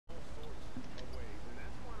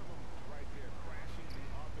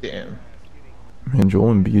Damn. Man,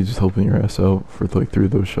 Joel and B is just helping your ass out for like 3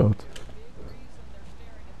 of those shots.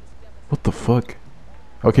 What the fuck?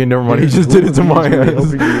 Okay, never mind. He just did it to my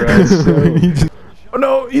ass. He just... Oh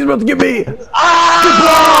no, he's about to get me!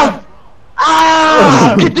 Ah!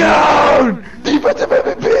 Ah! Get down! Defensive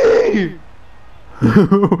MVP!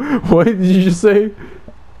 What did you just say?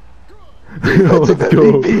 Let's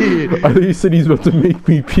go. I thought you said he's about to make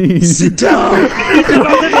me pee. Sit down! He's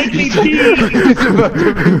about to make me pee! He's about to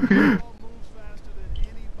make me pee.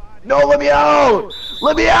 No, let me out!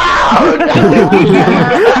 Let me out!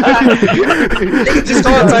 Just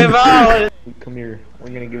don't time out! Come here.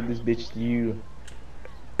 We're gonna give this bitch to you.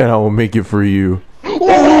 And I will make it for you.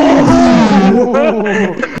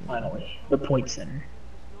 Finally, the point center.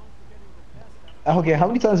 Okay, how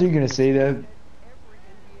many times are you gonna say that?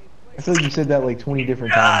 I feel like you said that like 20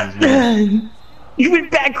 different times. Man. You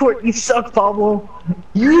went backcourt, you suck, Pablo.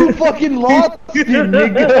 You fucking lost it,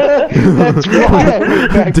 nigga. That's why I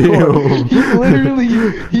went backcourt.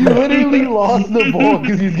 He literally lost the ball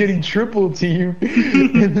because he's getting triple teamed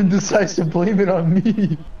and then decides to blame it on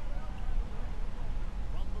me.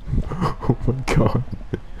 Oh my god.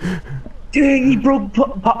 Dang, he broke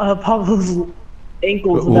Pablo's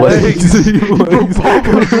ankles. Legs. Legs.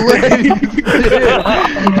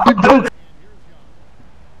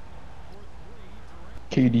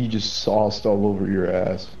 KD just sauced all over your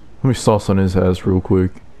ass. Let me sauce on his ass real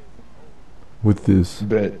quick. With this.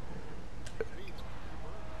 Bet.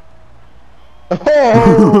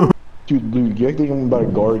 Oh! Dude, Luke, you act like I'm about to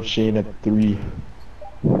guard Shane at 3.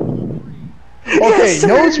 Okay, Yes,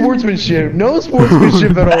 no sportsmanship. No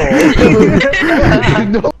sportsmanship at all.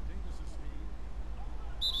 No.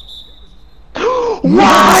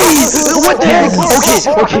 Why? What the heck?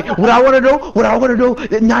 Okay. What I want to know,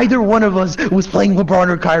 that neither one of us was playing LeBron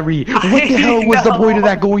or Kyrie. What the hell was the point of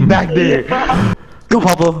that going back there? Go,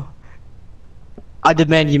 Pablo. I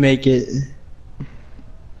demand you make it.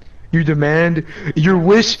 You demand? Your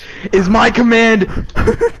wish is my command. Give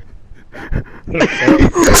me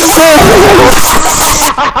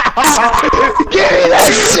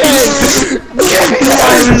that shit! Give me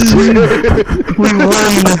that shit! We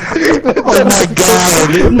won. Oh my god.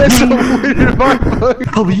 That's a weird motherfucker.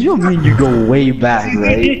 Pablo, you know me and you go way back,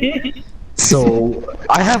 right? So,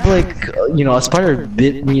 I have like, you know, a spider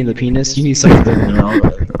bit me in the penis. You need something, you know.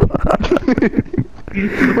 What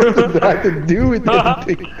does that have to do with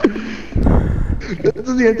anything? That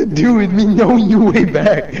doesn't have to do with me knowing you way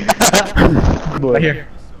back. Right here.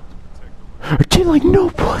 I can't like no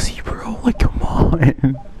pussy, bro. Like, come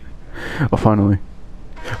on. Oh, finally.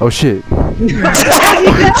 Oh shit. Finally!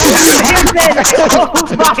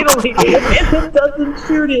 It doesn't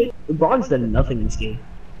shoot it! LeBron's done nothing in this game.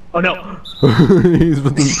 Oh no! He's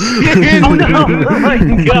with the... Oh no! Oh my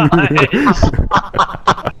god!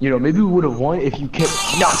 You know, maybe we would have won if you kept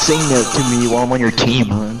not saying that to me while I'm on your team,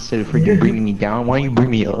 huh? Instead of freaking bringing me down, why don't you bring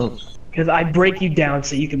me up? Because I break you down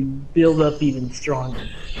so you can build up even stronger.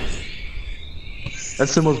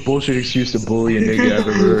 That's the most bullshit excuse to bully a nigga I've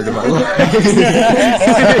ever heard in my life.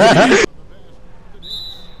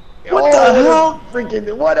 What the hell?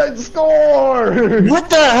 Freaking, what a score! What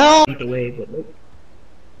the hell? Get away, but nope.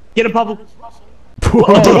 Get a bubble.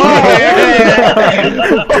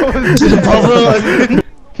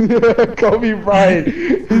 Kobe Bryant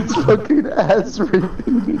is fucking ass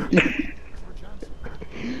raping.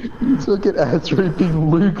 He's fucking ass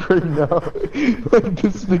raping Luke right now. Like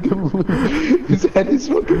this nigga Luke is at his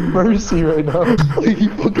fucking mercy right now. Like he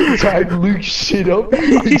fucking tied Luke's shit up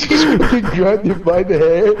and just fucking grabbed him by the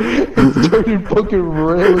hair and started fucking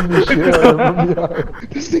railing the shit out of him. Yeah.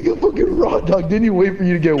 This nigga fucking raw dog didn't even wait for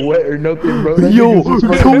you to get wet or nothing, bro. That Yo,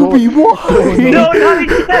 Kobe, why? No, not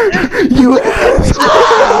again! You ass!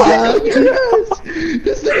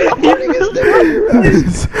 This nigga's putting his dick on your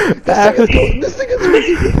ass!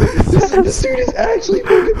 This dude is actually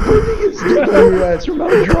fucking putting his dick on your ass from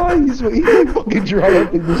how dry he's like fucking dry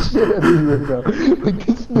up in the shit out of you right now. Like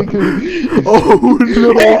this nigga. Oh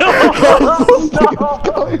no!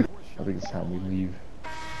 I think it's time we leave.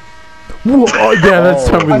 Whoa, oh, yeah, that's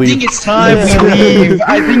time we I leave. think it's time we leave.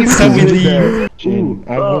 I think it's time we leave. Shane,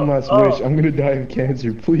 I have one last wish. I'm gonna die of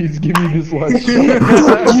cancer. Please give me this last shot.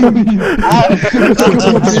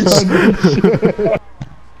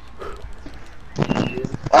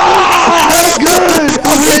 Ah, that's good!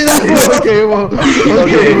 Okay, well, that's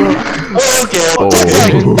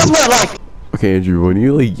what I like. Okay, Andrew, when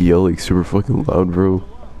you like yell like super fucking loud, bro,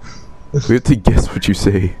 we have to guess what you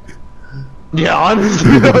say. Yeah,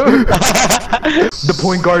 honestly, the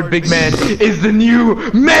point guard big man is the new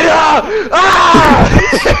meta! Ah!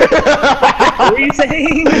 What were you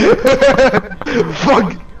saying?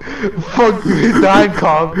 Fuck. fuck dime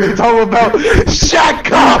comp. It's all about Shaq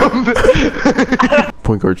comp.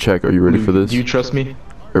 Point guard check. Are you ready for this? Do you trust me?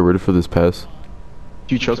 Are you ready for this pass?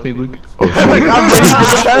 Do you trust me, Luke? Oh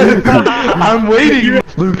shit. I'm waiting.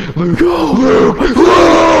 Luke.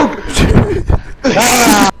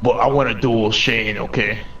 But I want to duel Shane,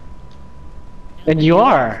 okay? And you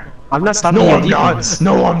are. I'm not stopping No, your I'm not. defense.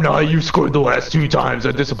 No, I'm not. You scored the last 2 times.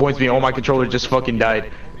 That disappoints me. Oh, my controller just fucking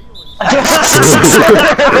died.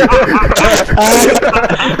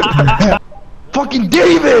 Fucking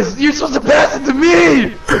Davis! You're supposed to pass it to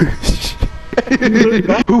me!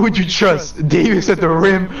 Who would you trust? Davis at the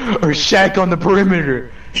rim or Shaq on the perimeter?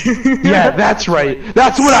 Yeah, that's right.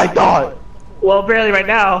 That's what I thought. Well, apparently right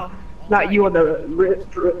now, not you on the.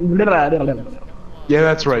 Yeah,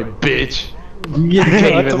 that's right, bitch. You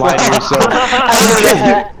can't even lie to yourself.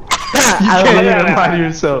 You can't even lie to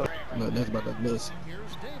yourself.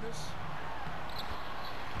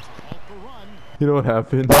 You know what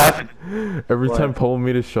happened? Every time Paul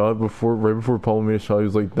made a shot right before Paul made a shot, he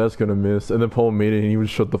was like, "That's gonna miss," and then Paul made it, and he would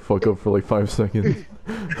shut the fuck up for like 5 seconds.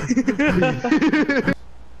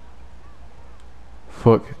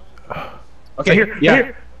 Fuck. Okay, here. Yeah.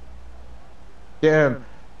 Here. Damn.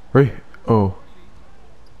 Right. Oh.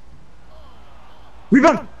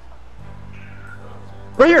 Rebound!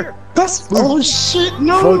 Right here! Pass! Oh shit,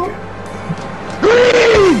 no! Fuck.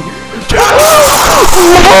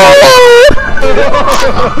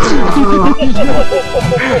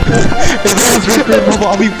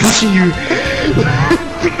 I'll be pushing you.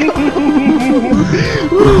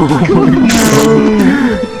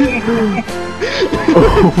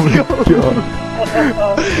 Oh my god.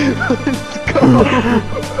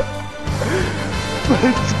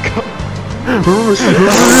 Let's go.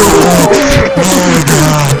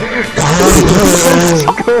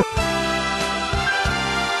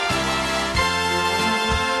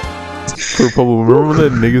 Pablo, remember when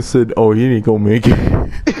that nigga said, "Oh, he ain't gonna make it"?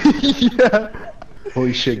 Yeah.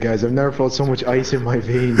 Holy shit, guys! I've never felt so much ice in my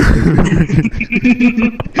veins.